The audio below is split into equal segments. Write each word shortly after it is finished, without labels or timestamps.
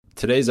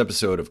Today's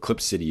episode of Clip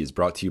City is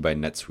brought to you by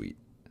NetSuite.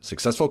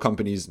 Successful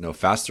companies know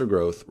faster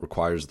growth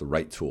requires the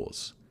right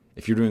tools.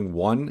 If you're doing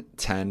 1,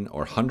 10,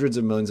 or hundreds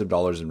of millions of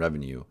dollars in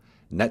revenue,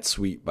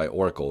 NetSuite by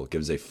Oracle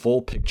gives a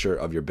full picture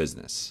of your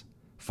business.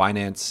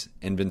 Finance,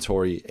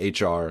 inventory,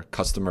 HR,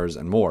 customers,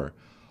 and more,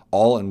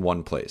 all in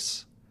one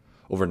place.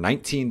 Over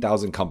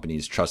 19,000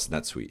 companies trust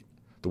NetSuite,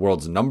 the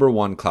world's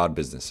 #1 cloud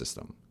business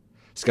system.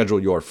 Schedule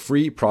your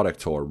free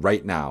product tour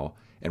right now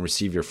and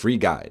receive your free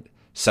guide,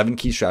 7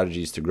 key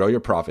strategies to grow your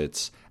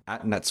profits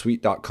at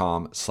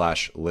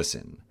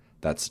netsuite.com/listen.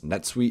 That's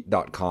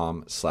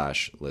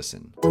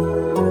netsuite.com/listen.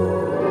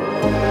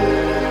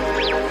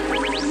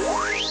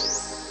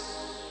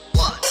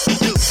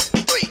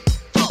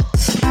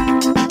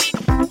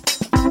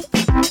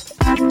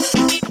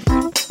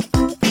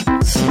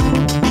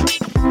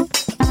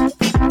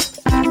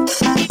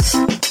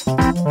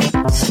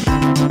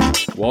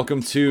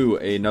 Welcome to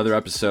another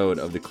episode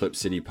of the Clip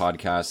City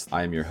podcast.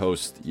 I am your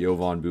host,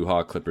 Jovan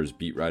Buha, Clippers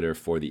beat writer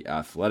for The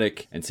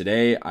Athletic. And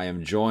today I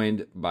am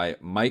joined by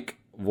Mike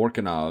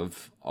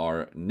Vorkunov,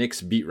 our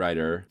Knicks beat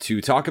writer, to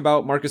talk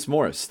about Marcus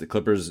Morris, the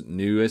Clippers'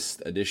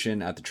 newest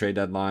addition at the trade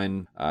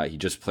deadline. He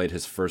just played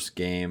his first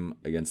game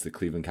against the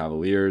Cleveland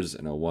Cavaliers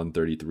in a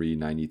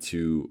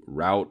 133-92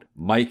 rout.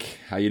 Mike,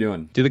 how you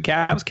doing? Do the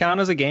Cavs count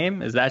as a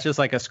game? Is that just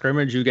like a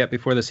scrimmage you get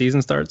before the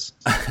season starts?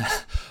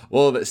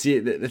 Well, see,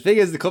 the thing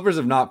is, the Clippers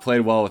have not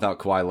played well without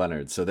Kawhi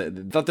Leonard. So they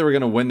thought they were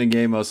going to win the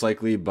game most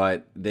likely,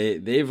 but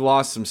they've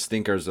lost some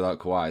stinkers without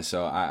Kawhi.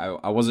 So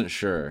I wasn't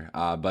sure.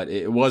 But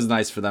it was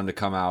nice for them to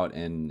come out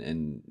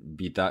and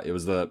beat that. It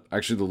was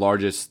actually the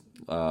largest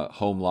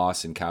home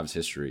loss in Cavs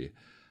history.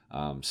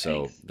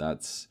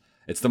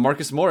 It's the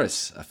Marcus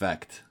Morris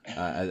effect,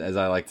 as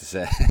I like to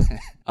say.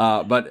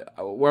 But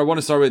where I want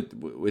to start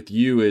with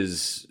you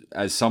is,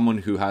 as someone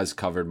who has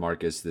covered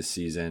Marcus this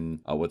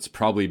season, what's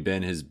probably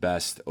been his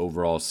best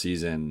overall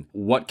season,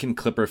 what can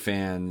Clipper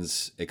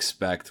fans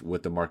expect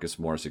with the Marcus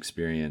Morris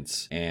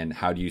experience, and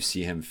how do you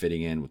see him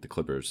fitting in with the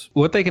Clippers?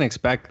 What they can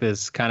expect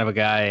is kind of a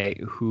guy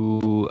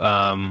who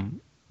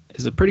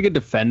is a pretty good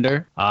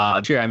defender.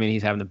 Sure, I mean,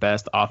 he's having the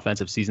best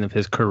offensive season of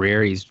his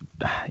career. He's,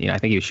 I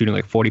think he was shooting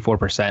like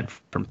 44%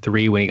 from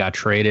three when he got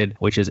traded,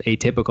 which is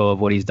atypical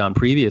of what he's done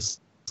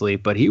previously.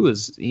 But he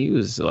was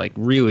like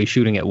really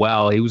shooting it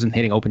well. He wasn't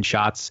hitting open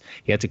shots.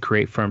 He had to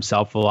create for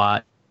himself a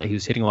lot. He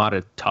was hitting a lot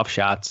of tough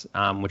shots,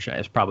 which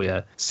is probably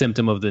a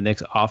symptom of the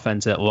Knicks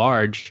offense at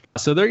large.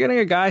 So they're getting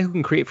a guy who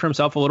can create for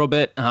himself a little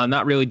bit,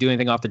 not really do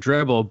anything off the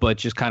dribble, but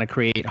just kind of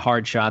create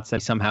hard shots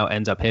that he somehow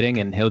ends up hitting,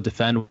 and he'll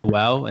defend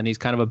well. And he's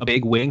kind of a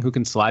big wing who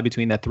can slide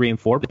between that 3 and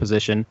 4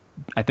 position.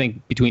 I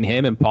think between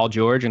him and Paul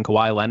George and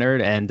Kawhi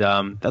Leonard, and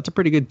that's a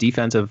pretty good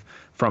defensive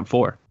front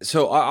four.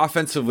 So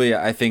offensively,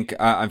 I think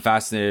I'm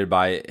fascinated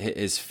by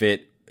his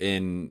fit,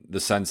 in the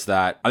sense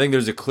that I think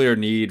there's a clear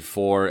need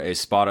for a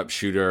spot-up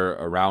shooter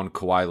around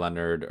Kawhi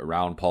Leonard,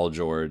 around Paul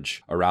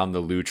George, around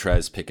the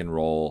Lutrez pick and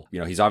roll.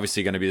 You know, he's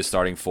obviously going to be the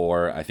starting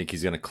 4. I think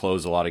he's going to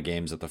close a lot of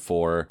games at the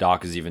 4.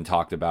 Doc has even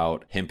talked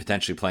about him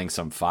potentially playing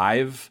some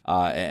 5.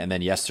 And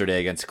then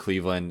yesterday against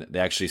Cleveland, they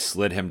actually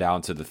slid him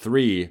down to the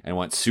 3 and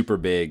went super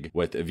big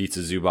with Ivica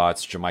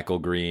Zubac,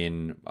 JaMychal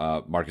Green,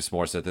 Marcus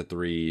Morris at the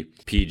 3,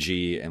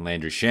 PG, and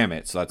Landry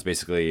Shamet. So that's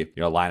basically,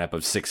 a lineup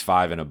of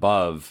 6'5" and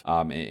above,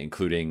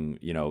 including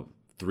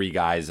 3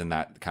 guys in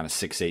that kind of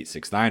 6'8",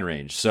 6'9"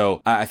 range.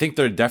 So I think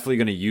they're definitely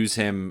going to use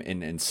him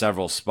in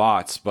several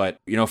spots. But,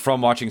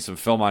 from watching some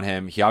film on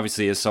him, he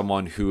obviously is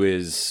someone who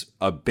is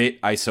a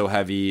bit ISO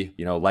heavy,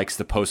 likes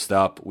to post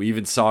up. We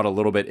even saw it a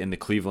little bit in the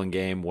Cleveland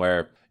game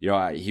where, he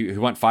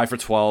went 5 for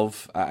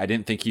 12. I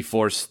didn't think he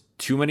forced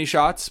too many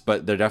shots,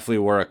 but there definitely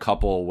were a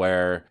couple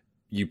where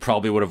you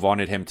probably would have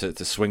wanted him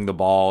to swing the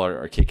ball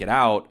or kick it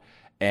out.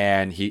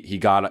 And he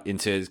got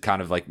into his kind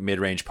of like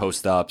mid-range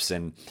post-ups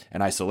and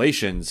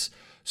isolations.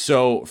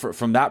 So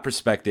from that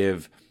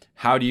perspective,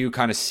 how do you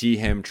kind of see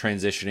him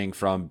transitioning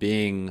from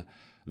being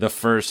the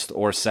first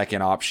or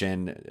second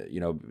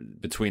option,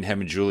 between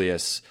him and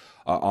Julius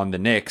on the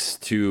Knicks,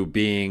 to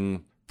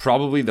being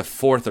probably the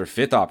 4th or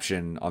 5th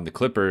option on the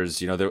Clippers?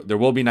 There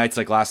will be nights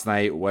like last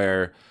night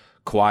where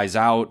Kawhi's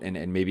out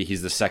and maybe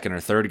he's the 2nd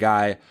or 3rd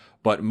guy.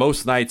 But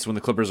most nights when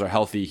the Clippers are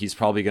healthy, he's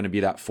probably going to be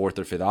that 4th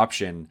or 5th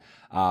option.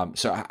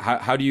 So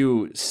how do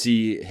you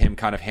see him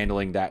kind of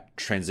handling that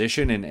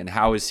transition, and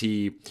how is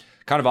he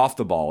kind of off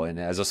the ball and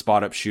as a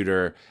spot-up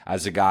shooter,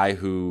 as a guy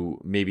who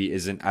maybe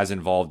isn't as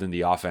involved in the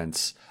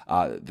offense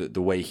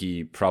the way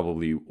he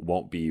probably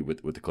won't be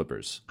with the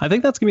Clippers? I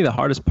think that's going to be the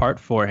hardest part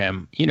for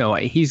him.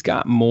 He's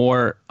got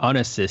more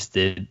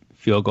unassisted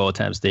field goal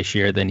attempts this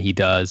year than he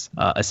does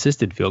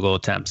assisted field goal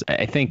attempts.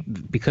 I think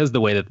because the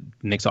way that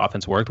Knicks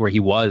offense worked, where he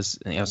was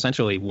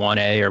essentially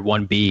 1A or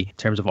 1B in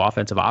terms of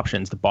offensive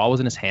options, the ball was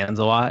in his hands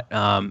a lot.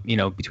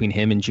 Between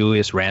him and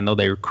Julius Randle,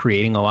 they were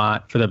creating a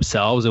lot for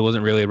themselves. It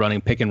wasn't really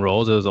running pick and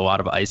rolls. It was a lot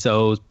of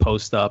ISOs,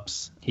 post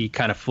ups, he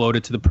kind of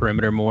floated to the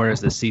perimeter more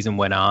as the season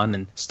went on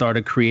and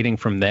started creating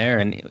from there.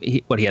 And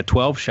he had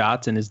 12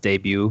 shots in his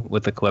debut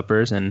with the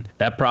Clippers, and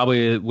that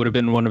probably would have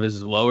been one of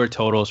his lower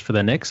totals for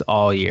the Knicks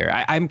all year.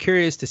 I'm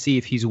curious to see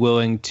if he's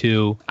willing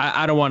to,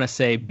 I don't want to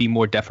say be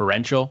more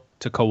deferential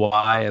to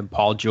Kawhi and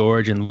Paul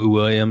George and Lou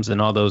Williams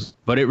and all those,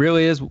 but it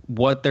really is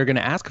what they're going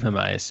to ask of him,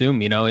 I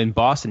assume. In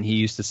Boston, he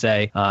used to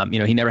say,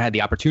 he never had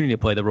the opportunity to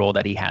play the role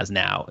that he has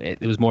now.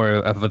 It was more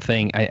of a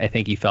thing, I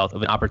think he felt,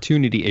 of an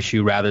opportunity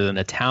issue rather than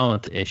a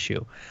talent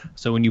issue.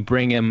 So when you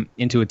bring him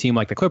into a team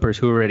like the Clippers,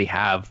 who already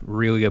have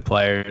really good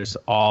players,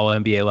 all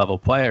NBA level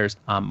players,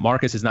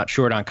 Marcus is not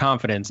short on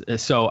confidence.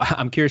 So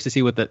I'm curious to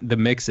see what the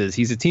mix is.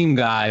 He's a team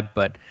guy,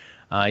 but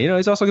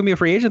he's also going to be a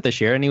free agent this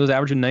year, and he was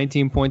averaging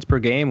 19 points per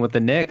game with the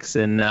Knicks.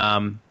 And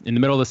in the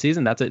middle of the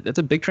season, that's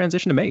a big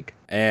transition to make.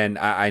 And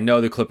I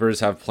know the Clippers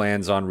have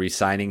plans on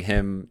re-signing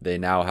him. They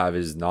now have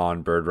his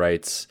non-bird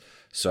rights,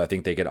 so I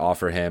think they could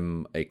offer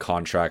him a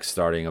contract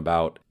starting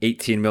about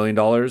 $18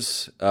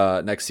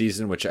 million next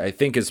season, which I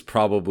think is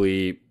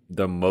probably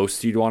the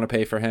most you'd want to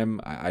pay for him.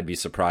 I'd be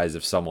surprised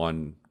if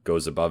someone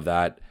goes above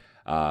that.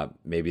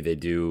 Maybe they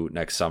do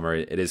next summer.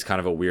 It is kind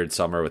of a weird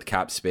summer with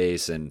cap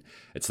space, and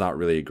it's not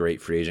really a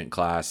great free agent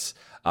class.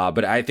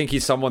 But I think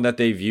he's someone that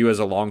they view as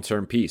a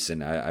long-term piece,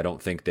 and I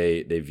don't think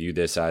they view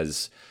this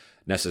as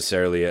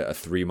necessarily a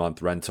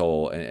 3-month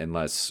rental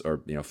unless, or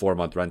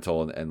 4-month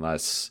rental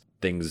unless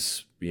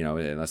things,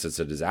 unless it's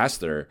a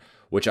disaster,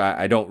 which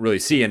I don't really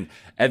see. And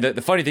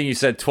the funny thing, you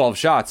said 12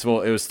 shots.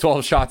 Well, it was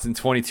 12 shots in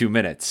 22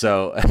 minutes.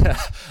 So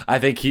I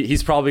think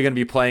he's probably going to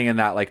be playing in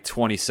that like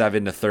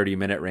 27 to 30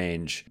 minute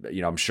range.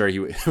 I'm sure he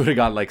would have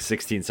got like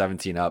 16,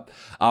 17 up.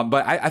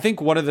 But I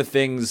think one of the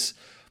things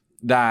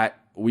that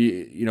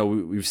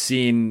we've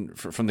seen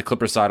from the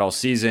Clipper side all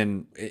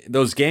season,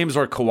 those games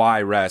where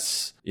Kawhi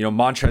rests,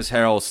 Montrezl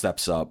Harrell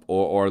steps up,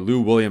 or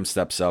Lou Williams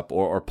steps up,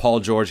 or Paul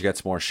George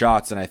gets more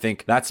shots. And I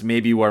think that's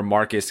maybe where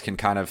Marcus can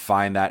kind of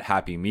find that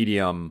happy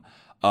medium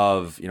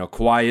of,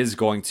 Kawhi is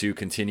going to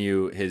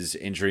continue his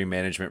injury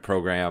management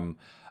program.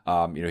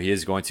 He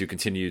is going to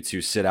continue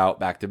to sit out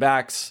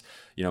back-to-backs.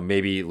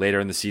 Maybe later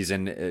in the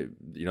season,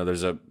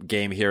 there's a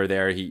game here or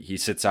there, he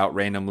sits out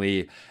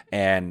randomly.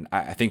 And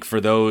I think for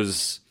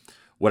those,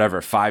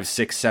 5,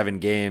 6, 7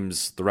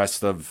 games, the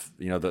rest of,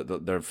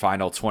 their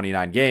final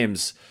 29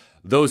 games,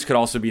 those could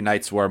also be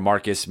nights where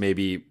Marcus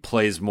maybe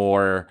plays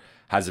more,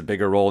 has a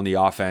bigger role in the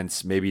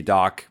offense. Maybe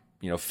Doc,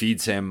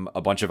 feeds him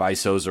a bunch of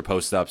ISOs or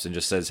post-ups and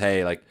just says,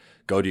 hey, like,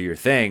 go do your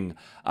thing.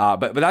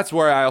 But that's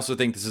where I also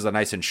think this is a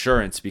nice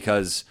insurance,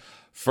 because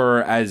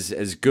for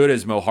as good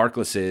as Mo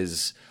Harkless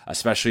is,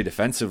 especially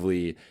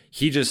defensively,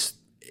 he just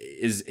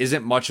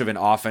isn't much of an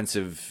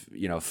offensive,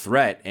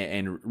 threat,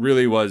 and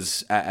really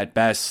was at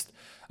best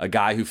a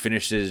guy who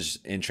finishes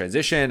in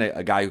transition,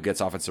 a guy who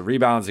gets offensive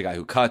rebounds, a guy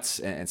who cuts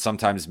and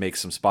sometimes makes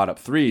some spot up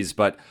threes.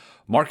 But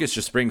Marcus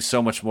just brings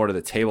so much more to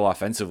the table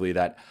offensively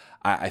that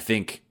I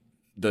think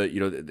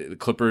the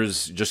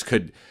Clippers just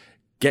could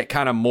get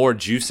kind of more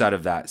juice out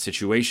of that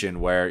situation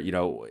where,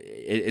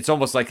 it's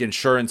almost like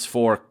insurance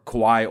for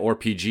Kawhi or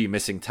PG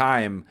missing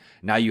time.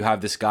 Now you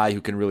have this guy who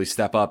can really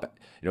step up,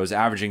 is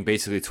averaging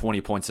basically 20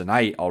 points a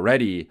night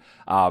already.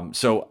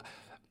 So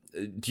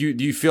do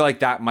you feel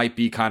like that might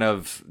be kind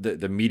of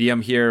the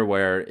medium here,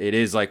 where it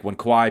is like when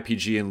Kawhi,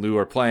 PG, and Lou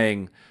are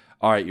playing,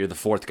 all right, you're the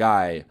fourth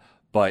guy,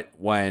 but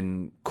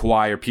when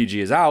Kawhi or PG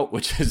is out,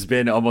 which has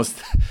been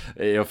almost,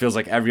 feels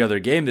like every other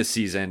game this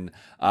season,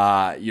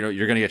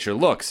 you're going to get your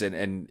looks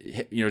and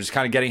just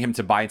kind of getting him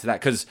to buy into that.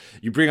 Because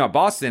you bring up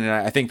Boston, and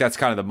I think that's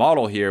kind of the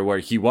model here, where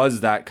he was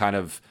that kind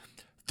of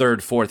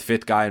third, fourth,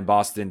 fifth guy in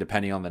Boston,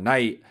 depending on the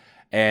night.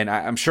 And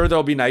I'm sure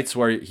there'll be nights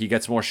where he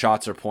gets more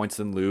shots or points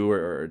than Lou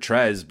or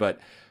Trez, but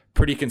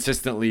pretty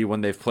consistently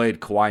when they've played,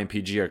 Kawhi and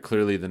PG are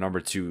clearly the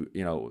number two,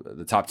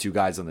 the top two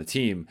guys on the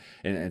team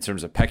in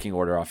terms of pecking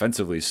order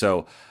offensively.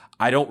 So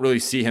I don't really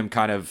see him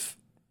kind of,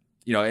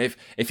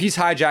 if he's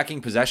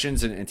hijacking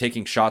possessions and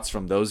taking shots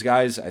from those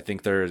guys, I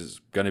think there's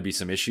going to be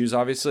some issues,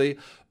 obviously.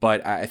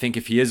 But I think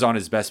if he is on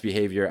his best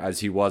behavior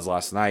as he was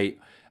last night,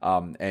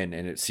 and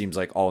it seems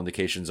like all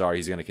indications are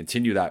he's going to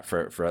continue that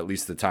for at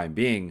least the time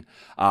being,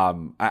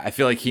 I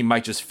feel like he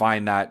might just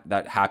find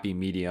that happy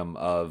medium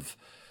of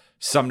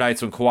some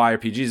nights when Kawhi or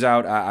PG's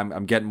out,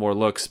 I'm getting more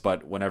looks,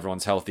 but when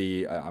everyone's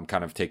healthy, I'm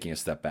kind of taking a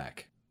step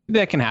back.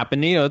 That can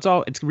happen.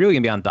 It's really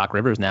gonna be on Doc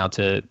Rivers now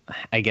to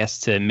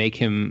make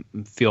him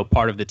feel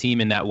part of the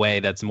team in that way.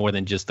 That's more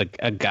than just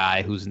a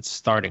guy who's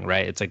starting,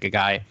 right? It's like a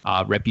guy,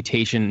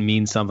 reputation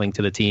means something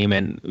to the team,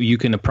 and you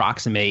can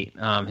approximate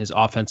his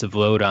offensive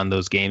load on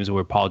those games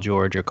where Paul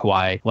George or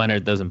Kawhi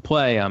Leonard doesn't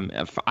play.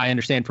 I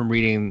understand from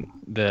reading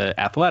The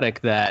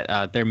Athletic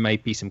that there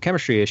might be some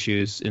chemistry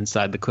issues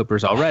inside the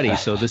Clippers already.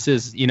 So this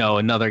is,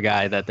 another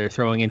guy that they're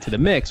throwing into the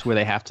mix where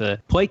they have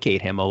to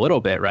placate him a little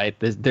bit, right?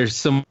 There's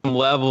some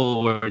level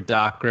where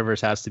Doc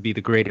Rivers has to be the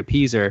great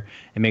appeaser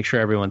and make sure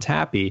everyone's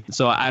happy.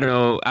 So I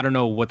don't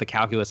know what the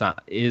calculus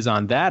is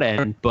on that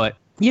end, but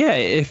Yeah,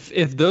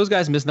 if those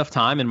guys miss enough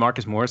time and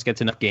Marcus Morris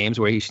gets enough games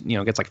where he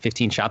gets like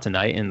 15 shots a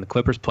night, and the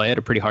Clippers play at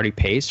a pretty hardy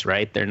pace,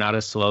 right? They're not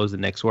as slow as the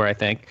Knicks were, I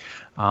think,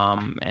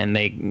 and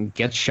they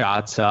get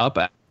shots up.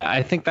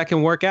 I think that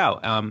can work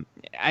out.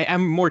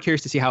 I'm more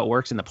curious to see how it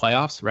works in the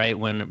playoffs, right?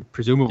 When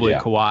presumably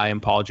Kawhi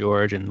and Paul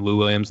George and Lou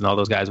Williams and all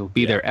those guys will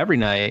be there every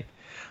night,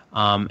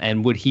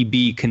 and would he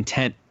be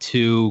content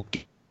to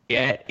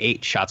get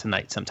 8 shots a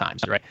night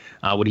sometimes, right?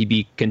 Would he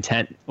be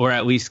content, or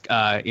at least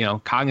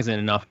cognizant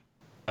enough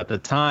at the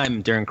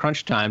time during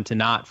crunch time to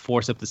not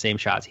force up the same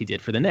shots he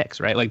did for the Knicks,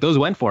 right? Like those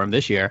went for him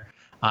this year.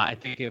 I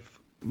think if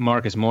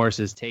Marcus Morris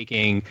is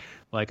taking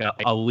like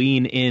a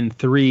lean in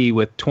 3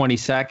 with 20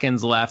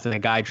 seconds left and a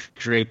guy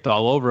draped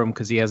all over him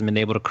because he hasn't been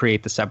able to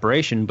create the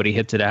separation, but he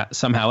hits it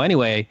somehow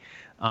anyway,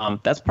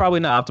 that's probably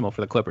not optimal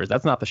for the Clippers.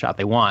 That's not the shot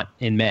they want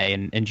in May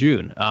and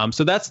June.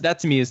 So that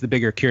to me is the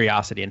bigger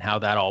curiosity in how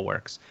that all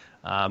works.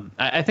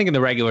 I think in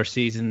the regular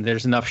season,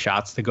 there's enough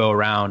shots to go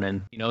around,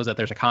 and he knows that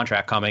there's a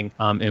contract coming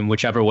in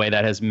whichever way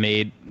that has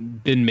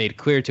been made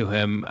clear to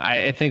him.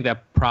 I think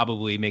that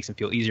probably makes him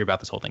feel easier about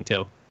this whole thing,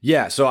 too.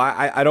 Yeah, so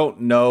I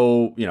don't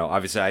know,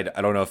 obviously I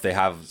don't know if they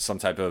have some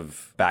type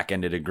of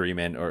back-ended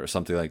agreement or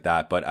something like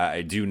that, but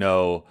I do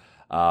know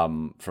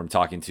from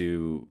talking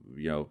to,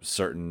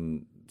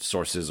 certain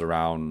sources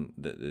around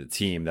the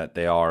team that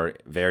they are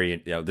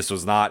very, this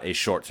was not a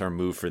short-term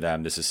move for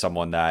them. This is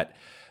someone that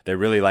they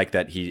really like,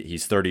 that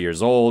he's 30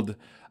 years old.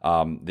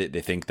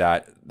 They think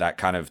that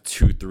kind of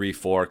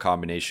 2-3-4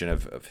 combination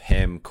of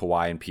him,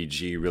 Kawhi, and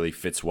PG really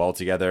fits well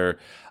together.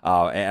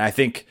 And I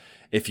think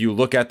if you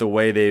look at the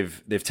way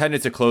they've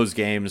tended to close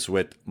games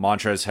with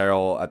Montrezl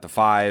Harrell at the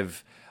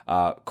 5,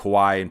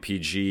 Kawhi and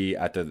PG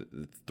at the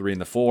 3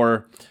 and the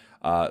 4,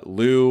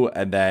 Lou,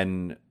 and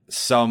then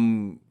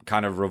some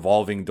kind of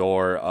revolving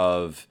door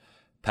of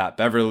Pat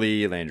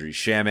Beverly, Landry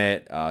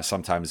Shamet,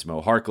 sometimes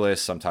Mo Harkless,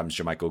 sometimes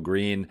JaMychal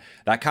Green.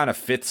 That kind of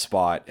fifth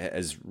spot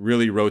has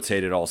really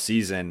rotated all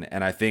season,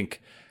 and I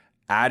think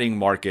adding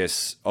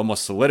Marcus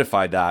almost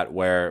solidified that,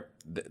 where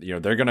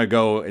they're going to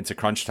go into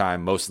crunch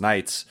time most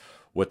nights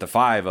with the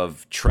 5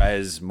 of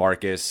Trez,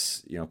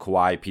 Marcus,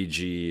 Kawhi,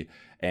 PG,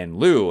 and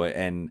Lou.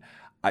 And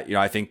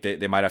I think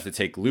they might have to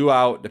take Lou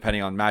out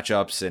depending on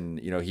matchups, and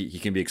he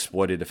can be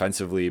exploited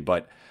defensively,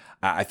 but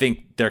I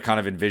think they're kind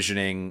of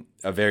envisioning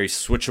a very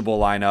switchable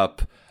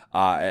lineup,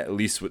 at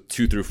least with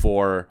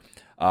 2-4,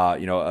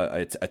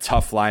 a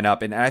tough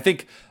lineup. And I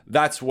think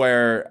that's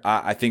where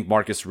I think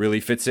Marcus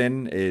really fits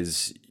in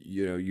is,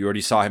 you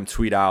already saw him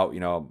tweet out,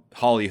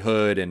 Holly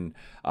Hood, and,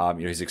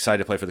 he's excited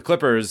to play for the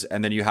Clippers.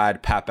 And then you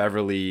had Pat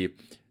Beverly,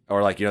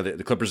 or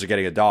the Clippers are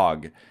getting a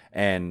dog,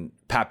 and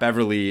Pat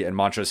Beverly and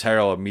Montrezl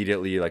Harrell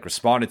immediately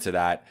responded to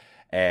that.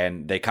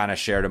 And they kind of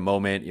shared a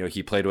moment.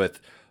 He played with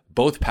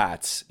both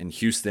Pats in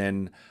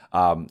Houston,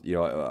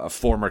 a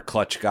former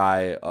Clutch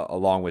guy,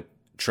 along with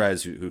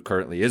Trez, who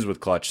currently is with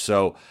Clutch.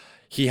 So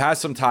he has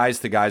some ties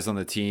to guys on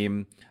the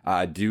team.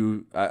 I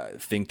do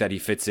think that he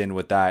fits in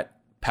with that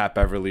Pat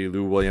Beverly,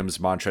 Lou Williams,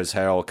 Montrezl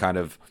Harrell kind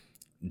of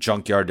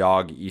junkyard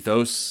dog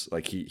ethos.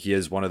 Like he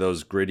is one of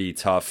those gritty,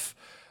 tough,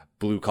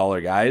 blue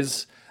collar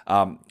guys.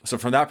 So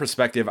from that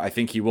perspective, I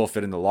think he will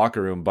fit in the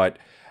locker room. But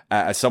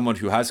as someone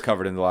who has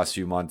covered in the last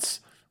few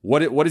months,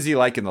 what is he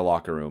like in the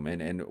locker room,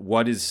 and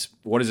what is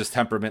his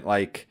temperament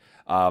like,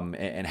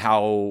 and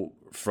how,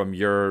 from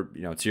your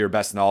to your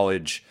best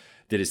knowledge,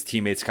 did his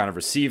teammates kind of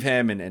receive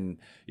him, and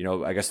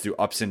I guess through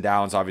ups and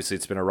downs. Obviously,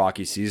 it's been a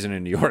rocky season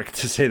in New York,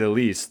 to say the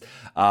least.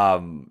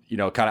 Kind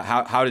of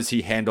how does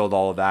he handle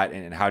all of that,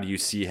 and how do you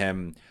see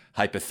him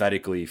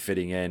hypothetically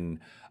fitting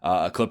in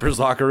a Clippers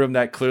locker room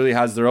that clearly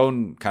has their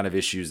own kind of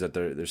issues that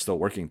they're still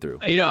working through?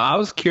 I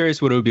was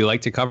curious what it would be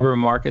like to cover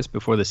Marcus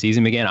before the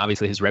season began.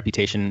 Obviously, his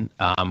reputation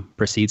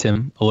precedes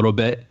him a little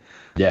bit.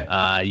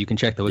 Yeah. You can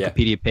check the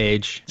Wikipedia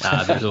page.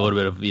 There's a little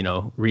bit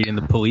of, reading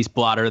the police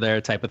blotter there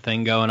type of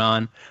thing going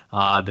on.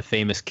 The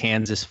famous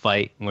Kansas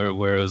fight where it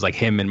was like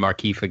him and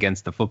Markieff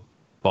against the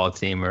football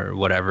team or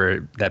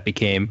whatever that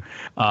became.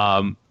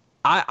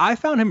 I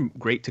found him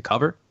great to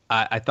cover.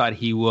 I thought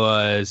he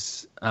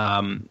was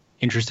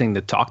interesting to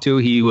talk to.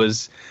 He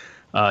was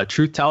a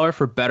truth teller,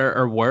 for better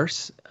or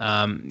worse.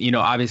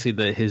 Obviously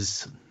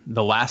the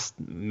last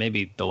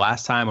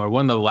time, or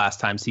one of the last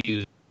times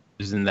he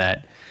was in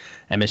that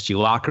MSG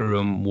locker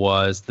room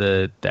was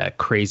that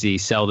crazy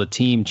sell the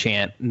team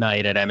chant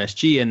night at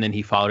MSG, and then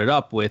he followed it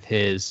up with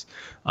his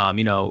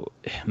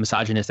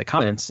misogynistic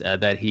comments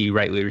that he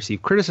rightly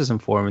received criticism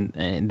for,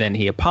 and then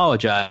he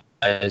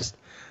apologized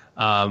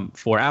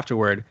for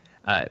afterward.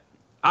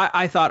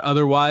 I thought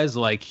otherwise.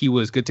 Like, he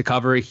was good to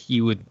cover.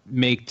 He would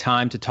make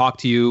time to talk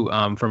to you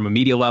from a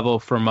media level,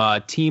 from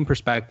a team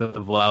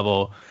perspective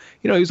level.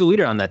 He was a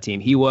leader on that team.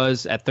 He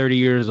was, at 30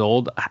 years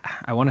old,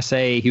 I want to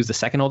say he was the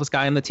second oldest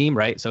guy on the team,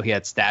 right? So he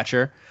had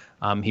stature.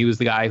 He was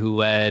the guy who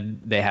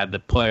they had the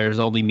players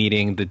only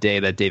meeting the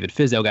day that David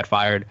Fizdale got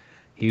fired.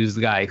 He was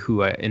the guy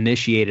who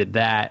initiated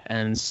that.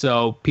 And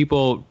so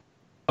people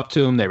up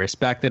to him, they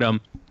respected him.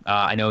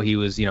 I know he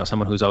was,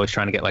 someone who's always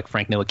trying to get like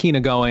Frank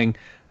Ntilikina going.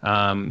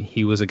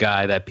 He was a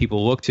guy that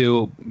people look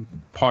to.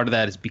 Part of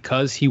that is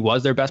because he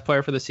was their best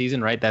player for the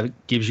season, right? That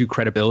gives you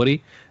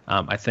credibility.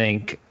 I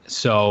think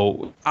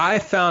so. I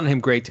found him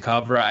great to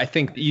cover. I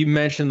think you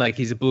mentioned like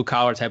he's a blue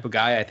collar type of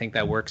guy. I think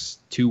that works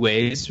two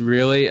ways,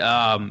 really.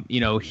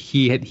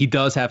 He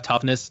does have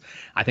toughness.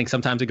 I think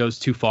sometimes it goes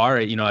too far.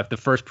 If the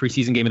first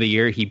preseason game of the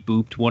year, he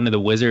booped one of the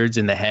Wizards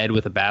in the head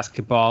with a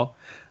basketball.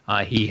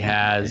 He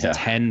has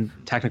 10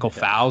 technical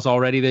fouls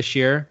already this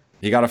year.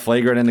 He got a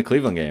flagrant in the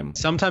Cleveland game.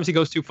 Sometimes he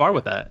goes too far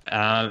with that.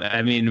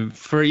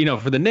 For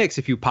the Knicks,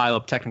 if you pile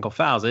up technical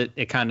fouls,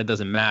 it kind of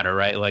doesn't matter,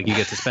 right? Like you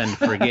get suspended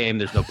for a game.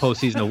 There's no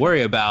postseason to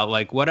worry about.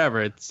 Like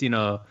whatever. It's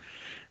their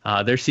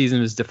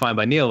season is defined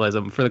by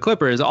nihilism. For the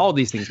Clippers, all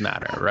these things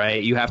matter,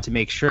 right? You have to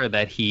make sure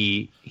that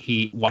he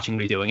watching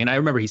what he's doing. And I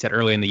remember he said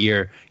early in the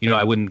year,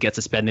 I wouldn't get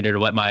suspended or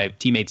let my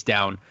teammates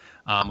down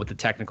with the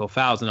technical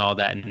fouls and all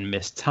that and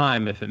miss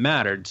time if it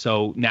mattered.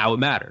 So now it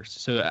matters.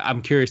 So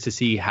I'm curious to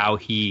see how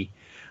he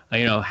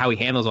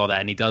handles all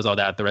that, and he does all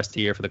that the rest of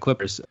the year for the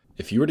Clippers.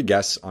 If you were to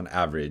guess on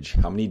average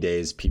how many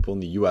days people in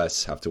the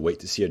U.S. have to wait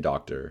to see a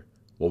doctor,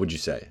 what would you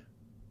say?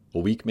 A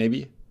week,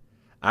 maybe?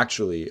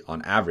 Actually,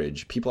 on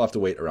average, people have to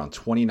wait around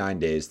 29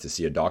 days to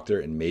see a doctor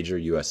in major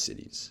U.S.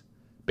 cities.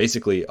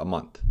 Basically, a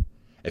month.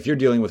 If you're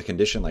dealing with a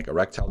condition like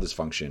erectile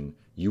dysfunction,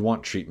 you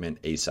want treatment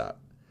ASAP.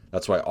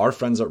 That's why our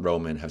friends at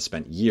Roman have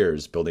spent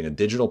years building a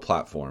digital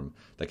platform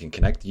that can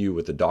connect you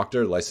with the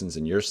doctor licensed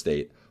in your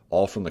state,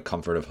 all from the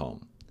comfort of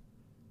home.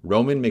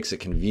 Roman makes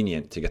it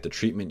convenient to get the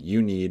treatment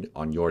you need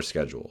on your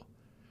schedule.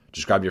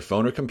 Just grab your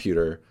phone or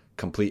computer,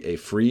 complete a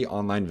free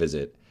online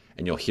visit,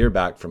 and you'll hear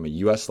back from a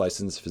U.S.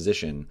 licensed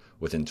physician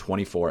within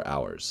 24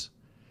 hours.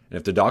 And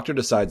if the doctor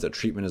decides that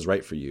treatment is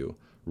right for you,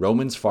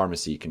 Roman's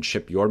Pharmacy can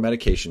ship your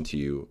medication to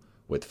you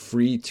with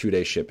free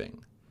 2-day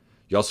shipping.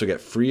 You also get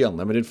free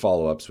unlimited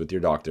follow-ups with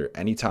your doctor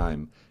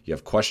anytime you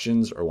have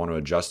questions or want to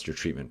adjust your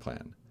treatment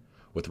plan.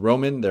 With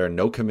Roman, there are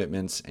no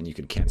commitments and you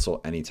can cancel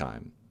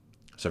anytime.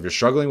 So if you're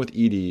struggling with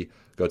ED,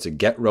 go to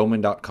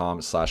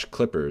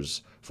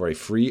getroman.com/clippers for a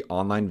free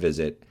online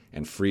visit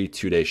and free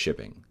 2-day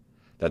shipping.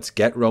 That's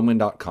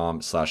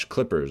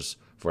getroman.com/clippers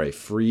for a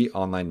free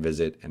online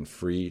visit and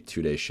free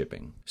 2-day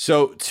shipping.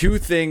 So 2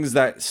 things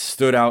that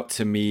stood out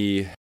to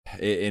me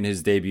in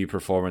his debut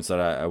performance that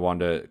I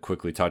wanted to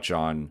quickly touch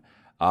on.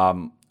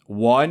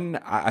 One,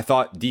 I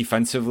thought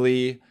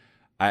defensively,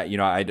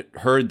 I'd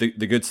heard the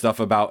good stuff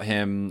about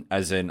him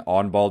as an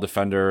on-ball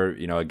defender,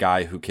 a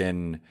guy who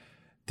can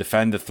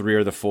defend the 3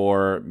 or the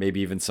 4, maybe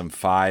even some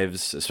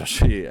 5s,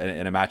 especially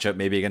in a matchup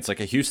maybe against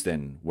like a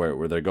Houston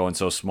where they're going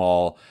so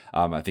small.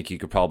 I think he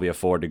could probably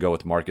afford to go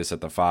with Marcus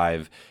at the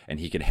 5, and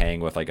he could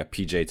hang with like a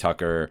PJ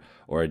Tucker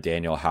or a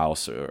Daniel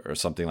House or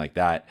something like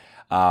that.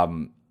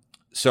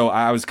 So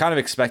I was kind of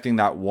expecting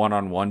that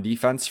one-on-one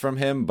defense from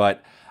him,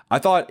 but I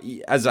thought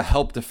as a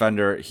help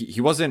defender, he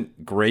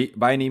wasn't great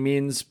by any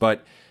means,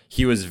 but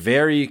he was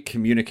very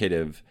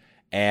communicative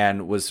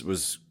and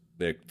was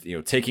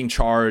taking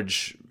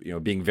charge,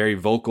 being very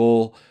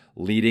vocal,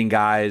 leading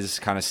guys,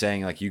 kind of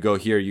saying like, you go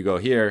here, you go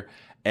here.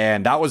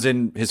 And that was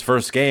in his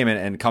first game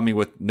and coming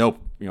with no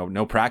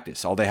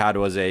practice. All they had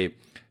was a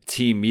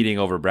team meeting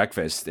over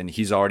breakfast, and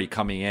he's already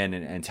coming in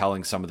and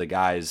telling some of the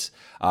guys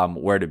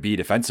where to be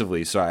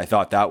defensively. So I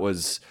thought that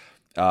was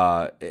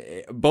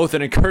both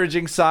an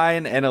encouraging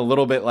sign and a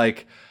little bit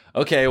like,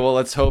 okay, well,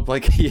 let's hope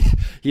like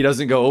he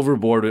doesn't go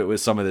overboard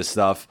with some of this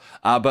stuff.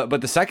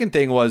 But the second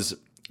thing was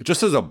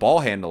just as a ball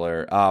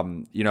handler,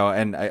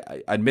 and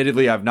I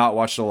admittedly I've not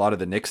watched a lot of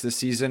the Knicks this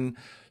season,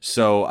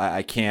 so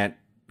I can't,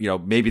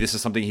 maybe this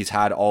is something he's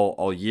had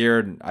all year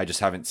and I just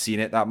haven't seen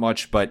it that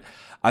much. But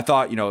I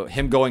thought,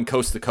 him going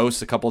coast to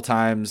coast a couple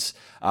times,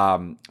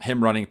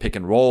 him running pick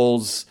and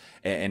rolls,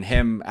 and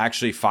him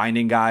actually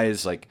finding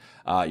guys like,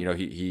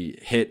 he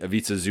hit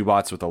Ivica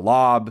Zubac with a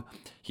lob.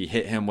 He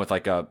hit him with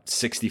like a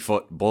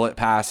 60-foot bullet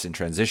pass in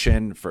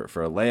transition for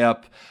a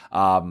layup,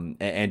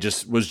 and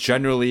just was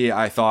generally,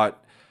 I thought,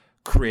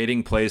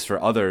 creating plays for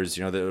others.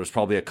 There was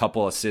probably a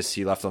couple assists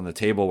he left on the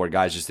table where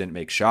guys just didn't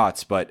make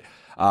shots. But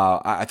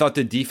I thought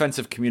the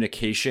defensive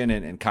communication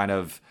and kind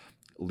of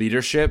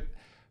leadership,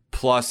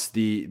 plus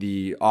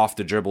the off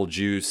the dribble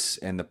juice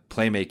and the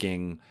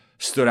playmaking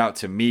stood out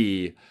to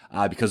me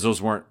because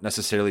those weren't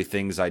necessarily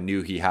things I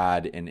knew he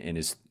had in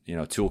his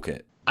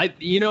toolkit.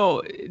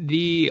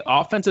 The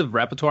offensive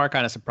repertoire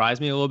kind of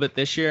surprised me a little bit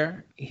this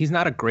year. He's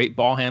not a great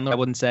ball handler, I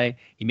wouldn't say.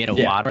 He made a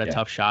lot of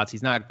tough shots.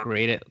 He's not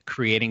great at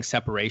creating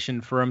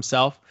separation for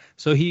himself.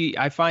 So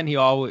I find he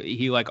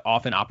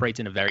often operates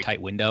in a very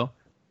tight window.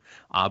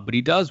 But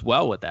he does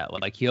well with that.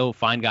 Like he'll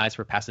find guys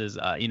for passes.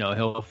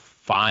 He'll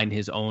find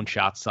his own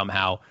shots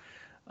somehow.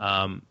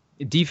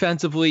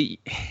 Defensively,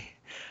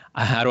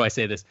 how do I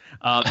say this?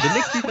 The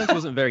Knicks defense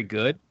wasn't very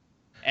good.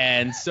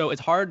 And so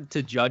it's hard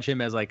to judge him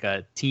as like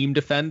a team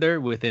defender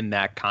within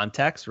that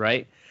context,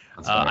 right?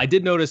 I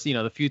did notice,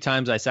 the few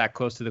times I sat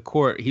close to the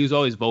court, he was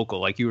always vocal,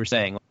 like you were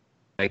saying,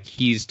 like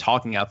he's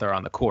talking out there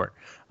on the court,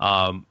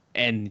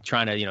 and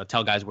trying to,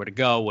 tell guys where to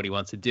go, what he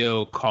wants to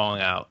do,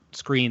 calling out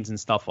screens and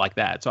stuff like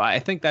that. So I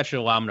think that should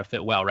allow him to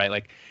fit well, right?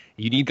 Like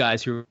You need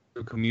guys who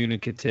are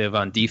communicative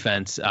on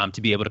defense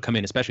to be able to come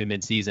in, especially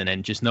midseason,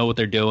 and just know what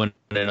they're doing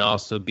and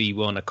also be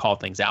willing to call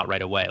things out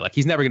right away. Like,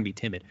 he's never going to be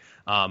timid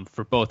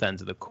for both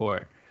ends of the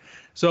court.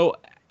 So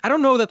I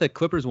don't know that the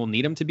Clippers will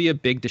need him to be a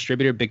big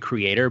distributor, big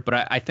creator,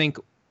 but I think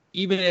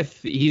even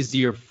if he's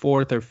your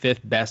fourth or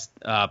fifth best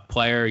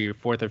player, your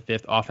fourth or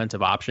fifth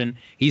offensive option,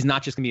 he's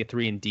not just going to be a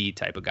 3-and-D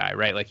type of guy,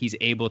 right? Like, he's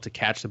able to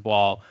catch the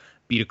ball,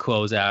 beat a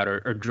closeout,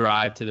 or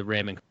drive to the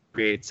rim and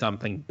create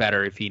something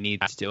better if he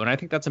needs to. And I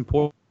think that's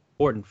important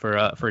for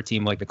a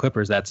team like the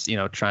Clippers that's,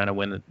 trying to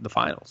win the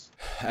finals.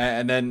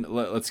 And then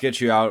let's get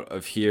you out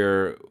of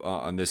here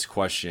on this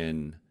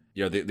question.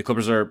 The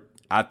Clippers are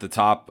at the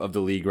top of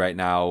the league right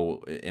now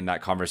in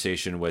that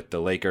conversation with the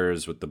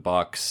Lakers, with the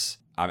Bucks.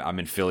 I'm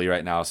in Philly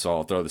right now, so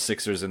I'll throw the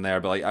Sixers in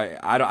there. But like,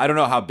 I don't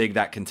know how big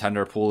that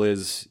contender pool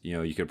is.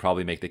 You could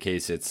probably make the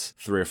case it's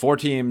 3 or 4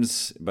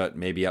 teams, but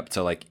maybe up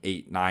to like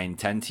 8, 9,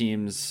 10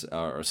 teams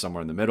or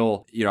somewhere in the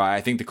middle.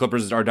 I think the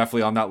Clippers are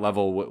definitely on that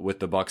level with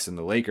the Bucks and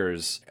the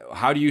Lakers.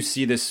 How do you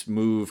see this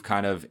move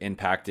kind of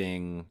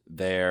impacting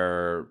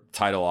their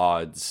title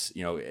odds?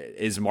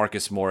 Is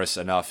Marcus Morris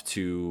enough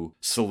to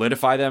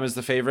solidify them as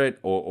the favorite,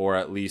 or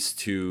at least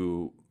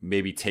to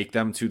maybe take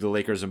them to the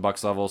Lakers and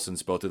Bucks level,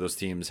 since both of those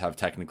teams have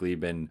technically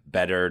been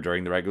better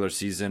during the regular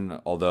season,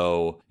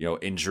 although,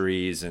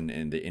 injuries and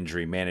the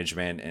injury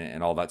management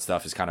and all that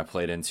stuff has kind of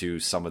played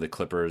into some of the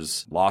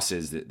Clippers'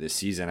 losses this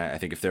season. I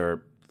think if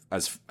they're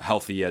as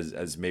healthy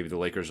as maybe the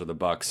Lakers or the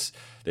Bucks,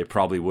 they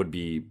probably would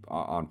be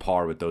on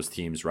par with those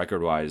teams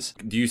record-wise.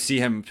 Do you see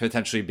him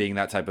potentially being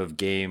that type of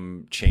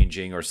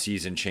game-changing or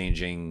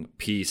season-changing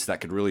piece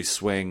that could really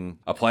swing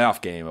a playoff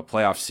game, a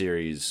playoff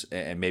series,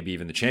 and maybe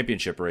even the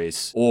championship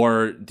race?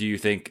 Or do you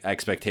think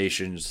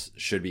expectations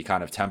should be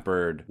kind of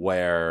tempered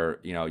where,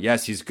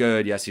 yes, he's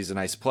good, yes, he's a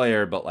nice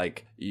player, but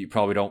like, you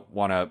probably don't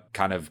want to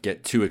kind of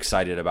get too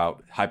excited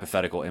about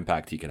hypothetical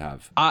impact he could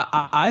have?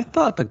 I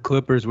thought the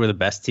Clippers were the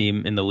best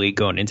team in the league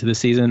going into the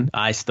season.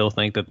 I still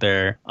think that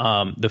they're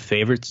the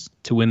favorites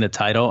to win the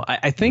title.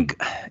 I think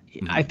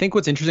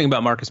what's interesting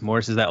about Marcus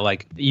Morris is that,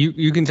 like,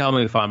 you can tell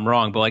me if I'm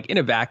wrong, but like, in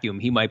a vacuum,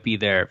 he might be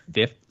their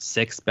 5th,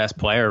 6th best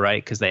player,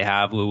 right? Because they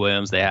have Lou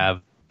Williams, they have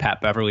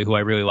Pat Beverly, who I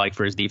really like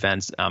for his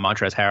defense,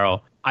 Montrezl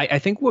Harrell. I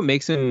think what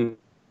makes him,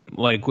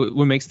 like,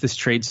 what makes this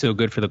trade so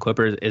good for the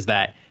Clippers is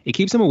that it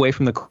keeps him away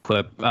from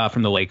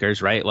the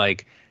Lakers, right?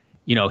 Like,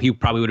 he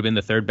probably would have been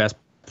the 3rd best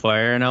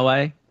player in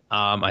LA.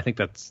 I think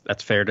that's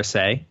fair to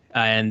say.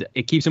 And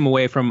it keeps him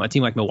away from a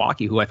team like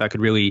Milwaukee, who I thought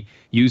could really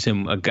use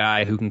him, a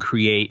guy who can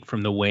create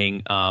from the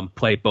wing,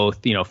 play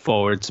both,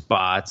 forward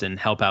spots and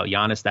help out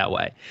Giannis that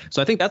way.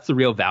 So I think that's the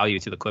real value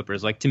to the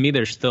Clippers. Like, to me,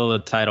 they're still the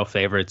title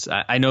favorites.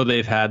 I know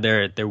they've had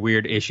their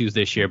weird issues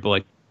this year, but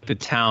like, the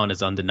talent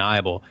is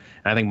undeniable.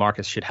 And I think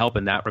Marcus should help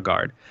in that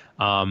regard.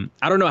 I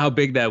don't know how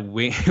big that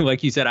wing,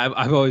 like you said,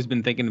 I've always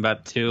been thinking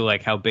about too,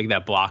 like how big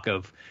that block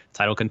of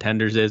title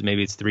contenders is.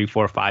 Maybe it's 3,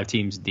 4, 5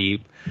 teams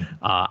deep.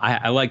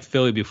 I liked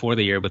Philly before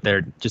the year, but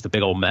they're just a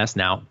big old mess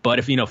now. But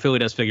if, Philly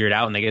does figure it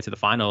out and they get to the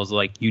finals,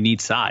 like, you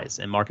need size,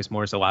 and Marcus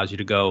Morris allows you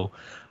to go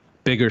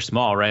big or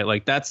small, right?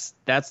 Like, that's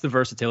the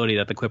versatility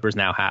that the Clippers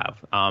now have.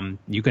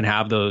 You can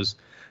have those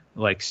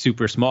like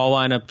super small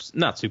lineups,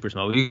 not super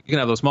small. You can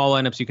have those small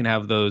lineups. You can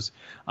have those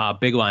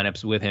big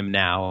lineups with him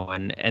now.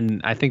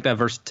 And I think that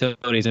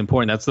versatility is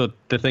important. That's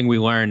the thing we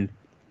learned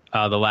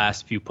the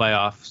last few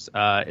playoffs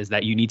is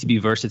that you need to be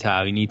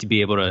versatile. You need to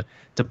be able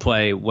to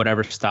play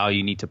whatever style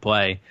you need to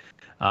play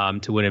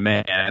to win a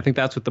match. And I think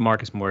that's what the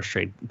Marcus Morris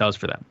trade does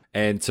for them.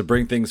 And to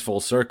bring things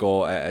full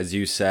circle, as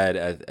you said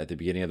at the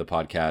beginning of the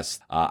podcast,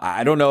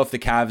 I don't know if the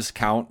Cavs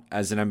count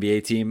as an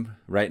NBA team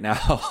right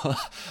now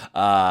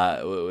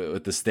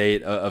with the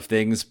state of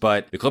things,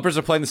 but the Clippers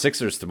are playing the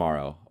Sixers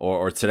tomorrow,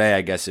 or today,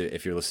 I guess,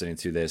 if you're listening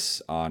to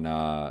this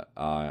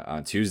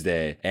on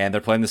Tuesday, and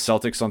they're playing the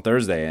Celtics on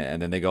Thursday,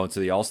 and then they go into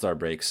the All-Star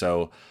break.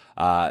 So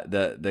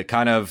the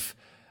kind of,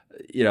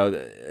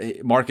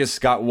 Marcus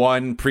got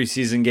one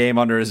preseason game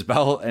under his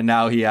belt, and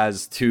now he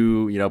has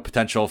 2,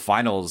 potential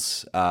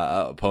finals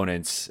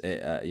opponents,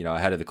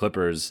 ahead of the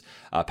Clippers.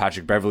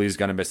 Patrick Beverly is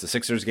going to miss the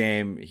Sixers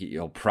game.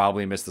 He'll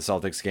probably miss the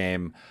Celtics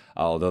game,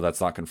 although that's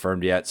not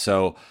confirmed yet.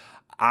 So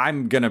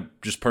I'm going to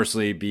just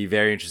personally be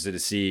very interested to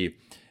see.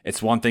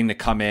 It's one thing to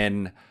come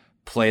in,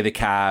 play the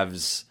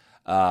Cavs,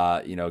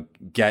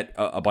 get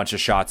a bunch of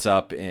shots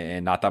up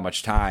in not that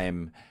much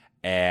time,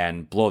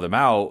 and blow them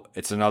out.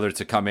 It's another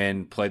to come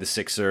in, play the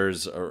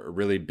Sixers, a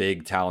really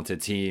big, talented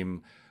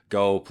team,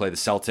 go play the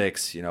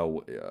Celtics,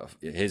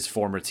 his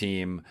former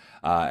team,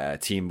 a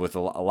team with a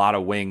lot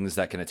of wings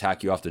that can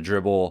attack you off the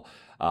dribble.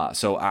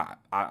 So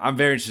I'm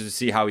very interested to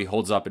see how he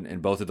holds up in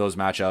both of those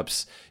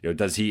matchups.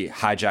 Does he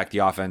hijack the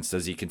offense?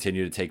 Does he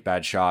continue to take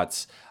bad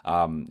shots?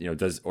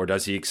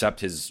 Does he accept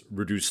his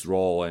reduced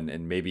role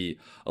and maybe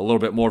a little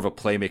bit more of a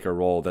playmaker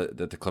role that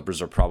the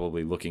Clippers are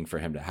probably looking for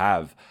him to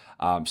have?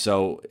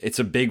 So it's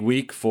a big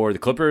week for the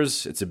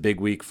Clippers. It's a big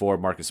week for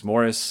Marcus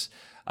Morris.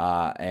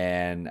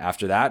 And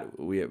after that,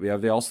 we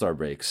have the All-Star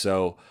break.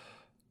 So,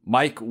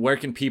 Mike, where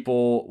can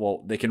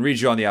people, they can read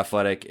you on The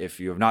Athletic. If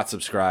you have not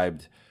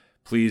subscribed,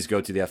 please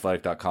go to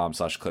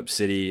theathletic.com/Clip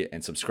City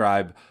and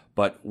subscribe.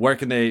 But where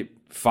can they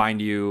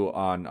find you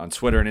on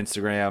Twitter and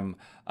Instagram,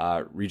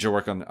 read your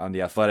work on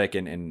The Athletic,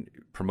 and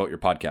promote your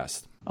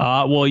podcast?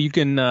 Well, you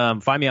can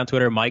find me on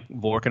Twitter, Mike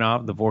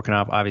Vorkunov. The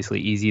Vorkunov,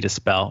 obviously easy to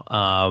spell.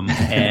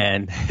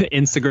 And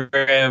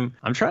Instagram,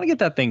 I'm trying to get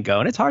that thing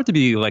going. It's hard to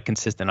be like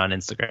consistent on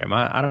Instagram.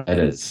 I don't. It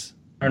is.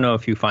 I don't know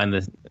if you find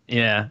this.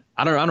 Yeah,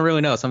 I don't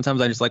really know.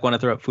 Sometimes I just like want to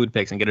throw up food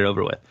pics and get it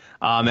over with.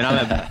 And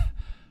I'm at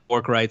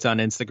Work Rights on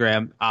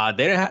Instagram.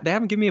 They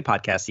haven't given me a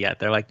podcast yet.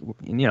 They're like,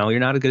 you're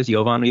not as good as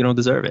Jovan. You don't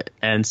deserve it.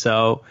 And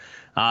so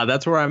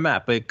that's where I'm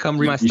at. But come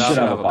read my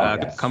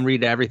stuff. Come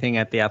read everything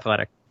at The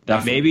Athletic.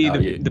 Definitely.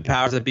 Maybe the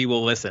powers that be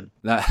will listen.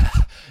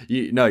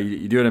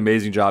 You do an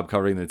amazing job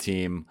covering the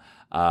team.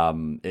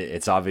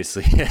 It's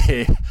obviously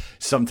a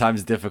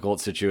sometimes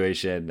difficult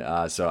situation.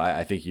 So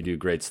I think you do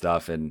great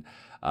stuff, and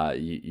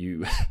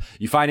you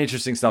find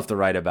interesting stuff to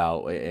write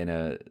about in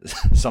a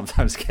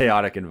sometimes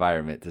chaotic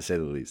environment, to say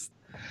the least.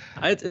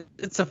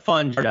 It's a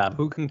fun job.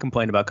 Who can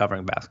complain about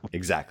covering basketball?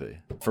 Exactly.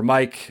 For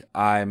Mike,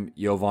 I'm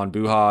Jovan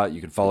Buha.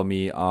 You can follow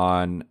me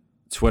on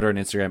Twitter and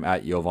Instagram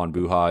at Jovan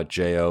Buha,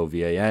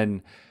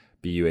 JOVAN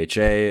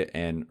BUHA,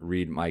 and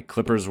read my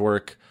Clippers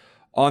work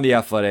on The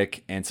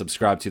Athletic, and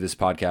subscribe to this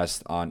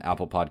podcast on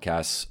Apple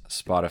Podcasts,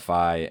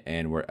 Spotify,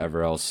 and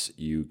wherever else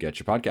you get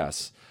your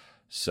podcasts.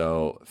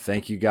 So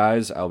thank you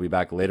guys. I'll be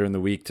back later in the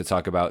week to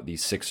talk about the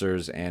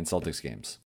Sixers and Celtics games.